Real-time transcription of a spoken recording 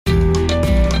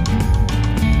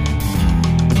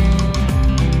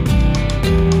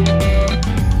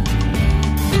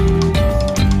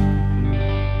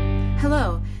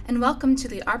and welcome to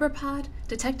the ArborPod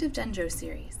Detective Dendro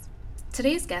series.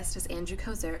 Today's guest is Andrew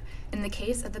Koeser in the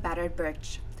case of the Battered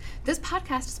Birch. This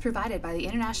podcast is provided by the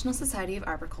International Society of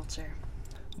Arboriculture.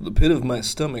 The pit of my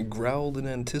stomach growled in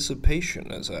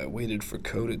anticipation as I waited for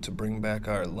Coded to bring back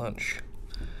our lunch.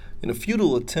 In a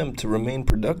futile attempt to remain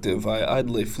productive, I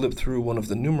idly flipped through one of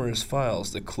the numerous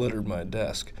files that cluttered my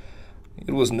desk.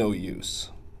 It was no use.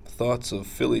 Thoughts of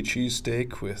Philly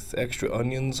cheesesteak with extra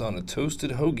onions on a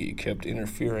toasted hoagie kept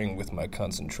interfering with my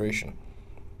concentration.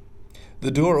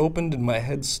 The door opened and my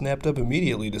head snapped up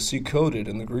immediately to see Coded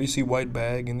in the greasy white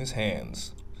bag in his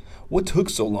hands. "What took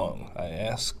so long?" I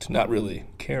asked, not really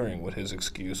caring what his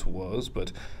excuse was,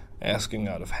 but asking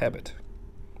out of habit.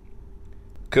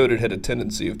 Coded had a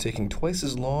tendency of taking twice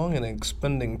as long and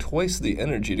expending twice the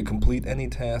energy to complete any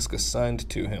task assigned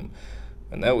to him,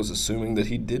 and that was assuming that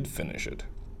he did finish it.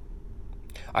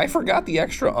 "I forgot the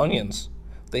extra onions.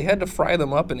 They had to fry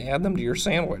them up and add them to your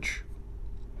sandwich."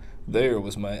 There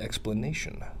was my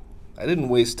explanation. I didn't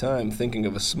waste time thinking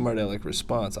of a smart-aleck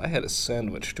response. I had a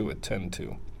sandwich to attend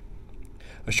to.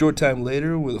 A short time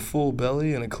later, with a full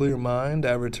belly and a clear mind,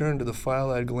 I returned to the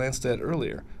file I had glanced at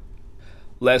earlier.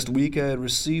 Last week I had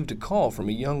received a call from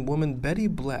a young woman, Betty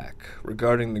Black,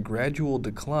 regarding the gradual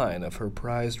decline of her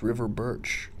prized river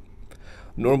birch.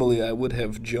 Normally I would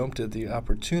have jumped at the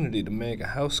opportunity to make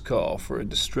a house call for a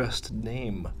distressed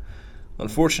dame.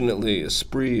 Unfortunately, a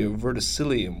spree of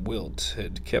verticillium wilt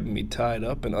had kept me tied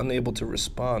up and unable to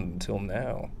respond until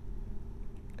now.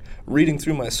 Reading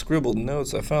through my scribbled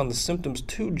notes, I found the symptoms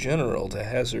too general to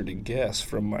hazard a guess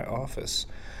from my office.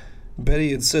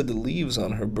 Betty had said the leaves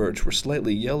on her birch were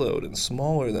slightly yellowed and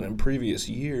smaller than in previous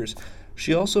years.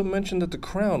 She also mentioned that the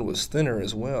crown was thinner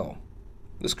as well.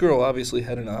 This girl obviously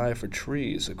had an eye for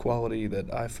trees, a quality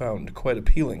that I found quite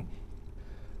appealing.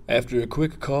 After a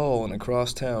quick call and a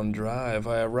cross-town drive,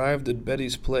 I arrived at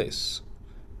Betty's place.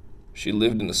 She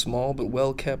lived in a small but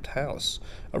well-kept house.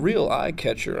 A real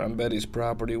eye-catcher on Betty's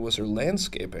property was her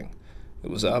landscaping. It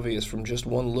was obvious from just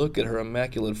one look at her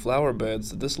immaculate flower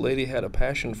beds that this lady had a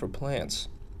passion for plants.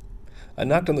 I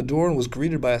knocked on the door and was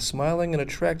greeted by a smiling and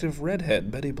attractive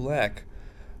redhead, Betty Black.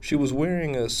 She was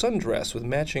wearing a sundress with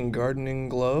matching gardening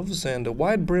gloves and a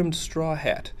wide-brimmed straw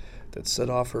hat that set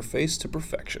off her face to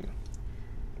perfection.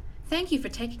 Thank you for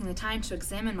taking the time to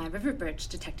examine my river birch,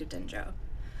 Detective Dendro.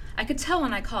 I could tell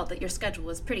when I called that your schedule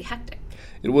was pretty hectic.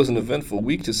 "It was an eventful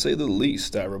week, to say the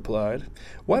least," I replied.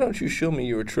 "Why don't you show me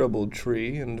your troubled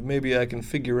tree, and maybe I can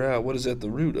figure out what is at the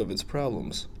root of its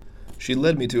problems?" She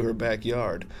led me to her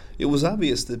backyard. It was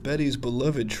obvious that Betty's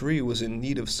beloved tree was in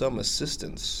need of some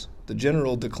assistance. The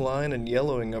general decline and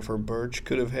yellowing of her birch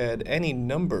could have had any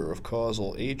number of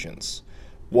causal agents.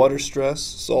 Water stress,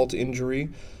 salt injury,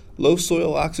 low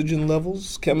soil oxygen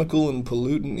levels, chemical and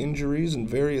pollutant injuries, and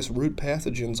various root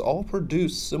pathogens all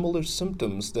produce similar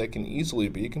symptoms that can easily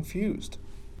be confused.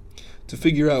 To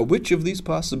figure out which of these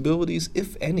possibilities,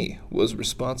 if any, was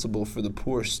responsible for the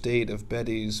poor state of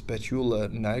Betty's Betula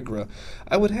nigra,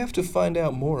 I would have to find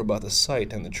out more about the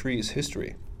site and the tree's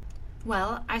history.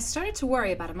 Well, I started to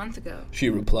worry about a month ago, She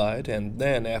replied, and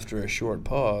then, after a short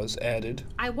pause, added,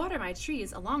 I water my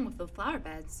trees along with the flower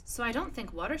beds, so I don't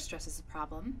think water stress is a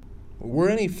problem. "Were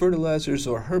any fertilizers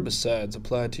or herbicides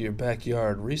applied to your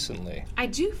backyard recently?" I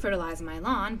do fertilize my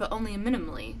lawn, but only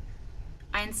minimally.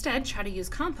 I instead try to use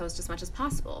compost as much as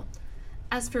possible.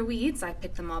 As for weeds, I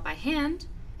pick them all by hand.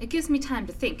 It gives me time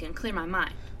to think and clear my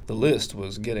mind. The list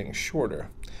was getting shorter.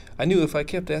 I knew if I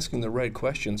kept asking the right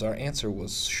questions, our answer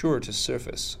was sure to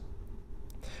surface.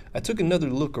 I took another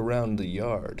look around the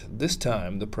yard. This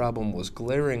time, the problem was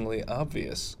glaringly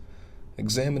obvious.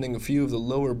 Examining a few of the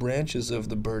lower branches of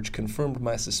the birch confirmed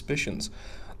my suspicions.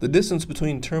 The distance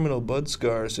between terminal bud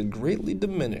scars had greatly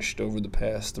diminished over the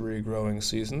past 3 growing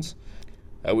seasons.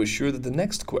 I was sure that the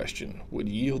next question would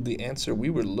yield the answer we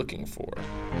were looking for.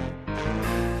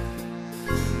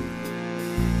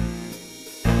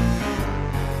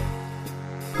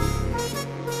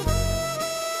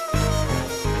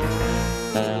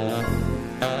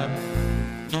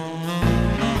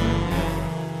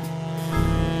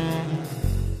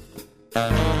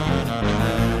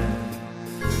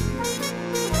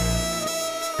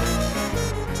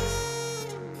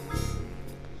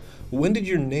 "When did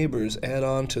your neighbors add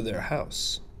on to their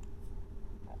house?"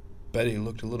 Betty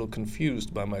looked a little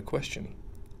confused by my question.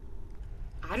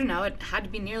 I don't know, it had to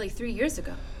be nearly 3 years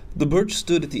ago. The birch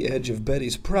stood at the edge of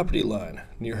Betty's property line,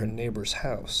 near her neighbor's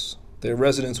house. Their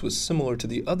residence was similar to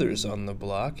the others on the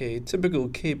block, a typical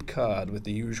Cape Cod with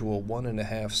the usual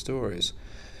 1.5 stories.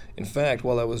 In fact,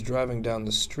 while I was driving down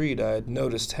the street, I had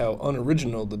noticed how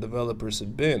unoriginal the developers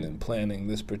had been in planning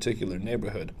this particular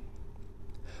neighborhood.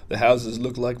 The houses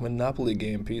looked like Monopoly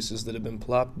game pieces that had been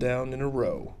plopped down in a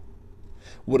row.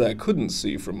 What I couldn't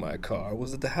see from my car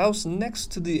was that the house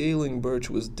next to the ailing Birch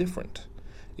was different.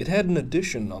 It had an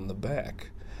addition on the back.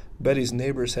 Betty's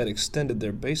neighbors had extended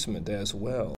their basement as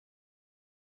well.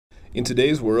 In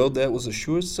today's world, that was a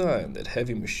sure sign that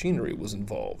heavy machinery was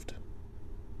involved.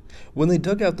 When they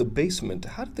dug out the basement,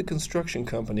 how did the construction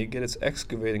company get its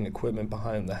excavating equipment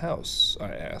behind the house?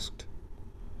 I asked.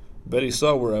 Betty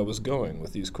saw where I was going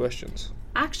with these questions.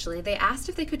 Actually, they asked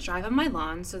if they could drive on my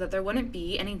lawn so that there wouldn't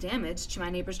be any damage to my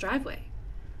neighbor's driveway.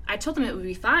 I told them it would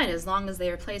be fine as long as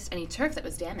they replaced any turf that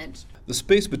was damaged. The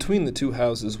space between the two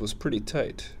houses was pretty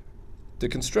tight. The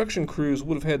construction crews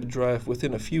would have had to drive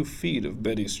within a few feet of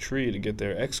Betty's tree to get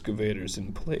their excavators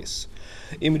in place.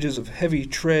 Images of heavy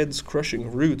treads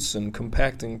crushing roots and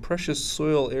compacting precious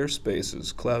soil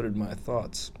airspaces clouded my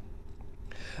thoughts.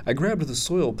 I grabbed the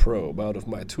soil probe out of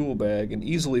my tool bag and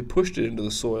easily pushed it into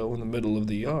the soil in the middle of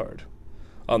the yard.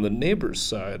 On the neighbor's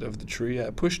side of the tree,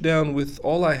 I pushed down with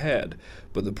all I had,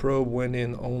 but the probe went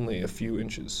in only a few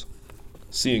inches.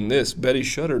 Seeing this, Betty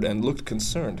shuddered and looked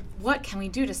concerned. What can we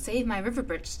do to save my river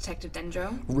birch, Detective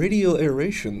Dendro? Radial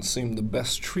aeration seemed the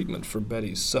best treatment for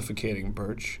Betty's suffocating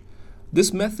birch.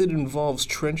 This method involves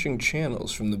trenching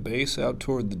channels from the base out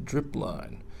toward the drip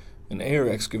line. An air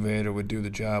excavator would do the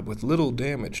job with little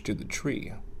damage to the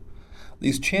tree.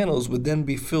 These channels would then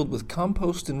be filled with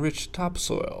compost-enriched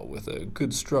topsoil with a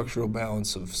good structural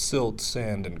balance of silt,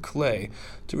 sand, and clay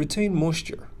to retain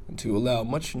moisture and to allow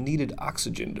much-needed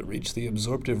oxygen to reach the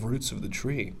absorptive roots of the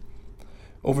tree.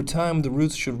 Over time, the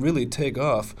roots should really take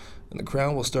off, and the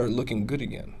crown will start looking good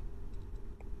again.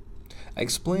 I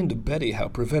explained to Betty how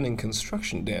preventing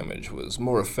construction damage was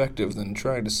more effective than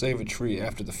trying to save a tree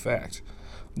after the fact.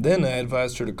 Then I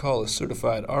advised her to call a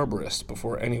certified arborist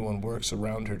before anyone works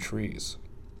around her trees.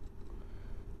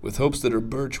 With hopes that her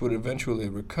birch would eventually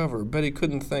recover, Betty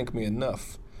couldn't thank me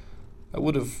enough. I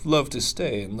would have loved to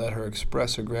stay and let her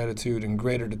express her gratitude in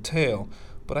greater detail,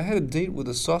 but I had a date with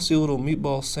a saucy little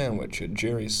meatball sandwich at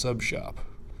Jerry's sub shop.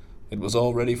 It was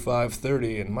already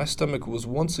 5:30, and my stomach was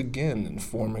once again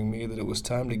informing me that it was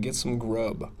time to get some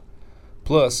grub.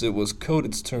 Plus, it was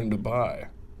Codit's turn to buy.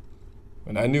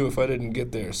 And I knew if I didn't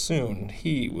get there soon,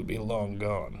 he would be long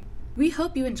gone. We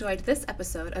hope you enjoyed this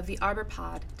episode of the Arbor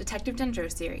Pod Detective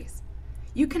Dendro series.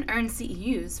 You can earn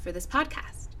CEUs for this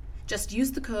podcast. Just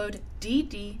use the code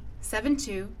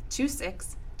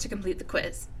DD7226 to complete the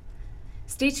quiz.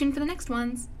 Stay tuned for the next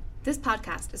ones. This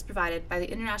podcast is provided by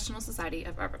the International Society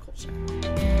of Arboriculture.